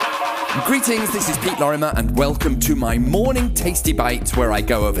Greetings, this is Pete Lorimer and welcome to my morning tasty bites where I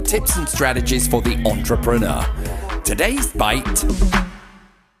go over tips and strategies for the entrepreneur. Today's bite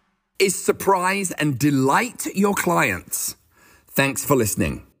is surprise and delight your clients. Thanks for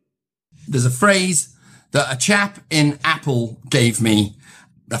listening. There's a phrase that a chap in Apple gave me.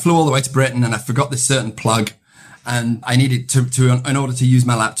 I flew all the way to Britain and I forgot this certain plug and I needed to in order to use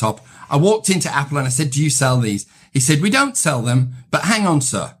my laptop. I walked into Apple and I said, "Do you sell these?" He said, "We don't sell them, but hang on,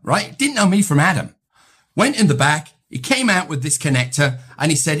 sir," right? Didn't know me from Adam. Went in the back. He came out with this connector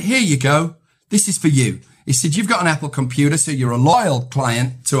and he said, "Here you go. This is for you." He said, "You've got an Apple computer, so you're a loyal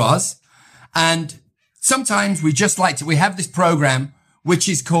client to us. And sometimes we have this program, which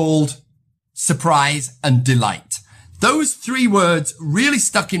is called surprise and delight." Those three words really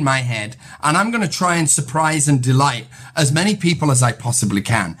stuck in my head, and I'm going to try and surprise and delight as many people as I possibly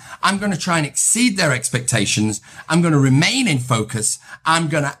can. I'm going to try and exceed their expectations. I'm going to remain in focus. I'm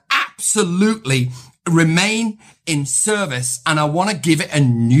going to absolutely remain in service, and I want to give it a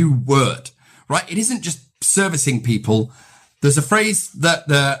new word, right? It isn't just servicing people. There's a phrase that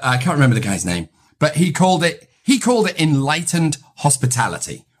I can't remember the guy's name, but he called it enlightened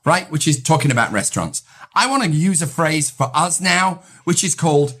hospitality, right? Which is talking about restaurants. I want to use a phrase for us now, which is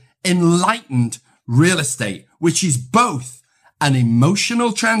called enlightened real estate, which is both an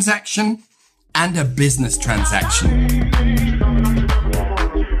emotional transaction and a business transaction.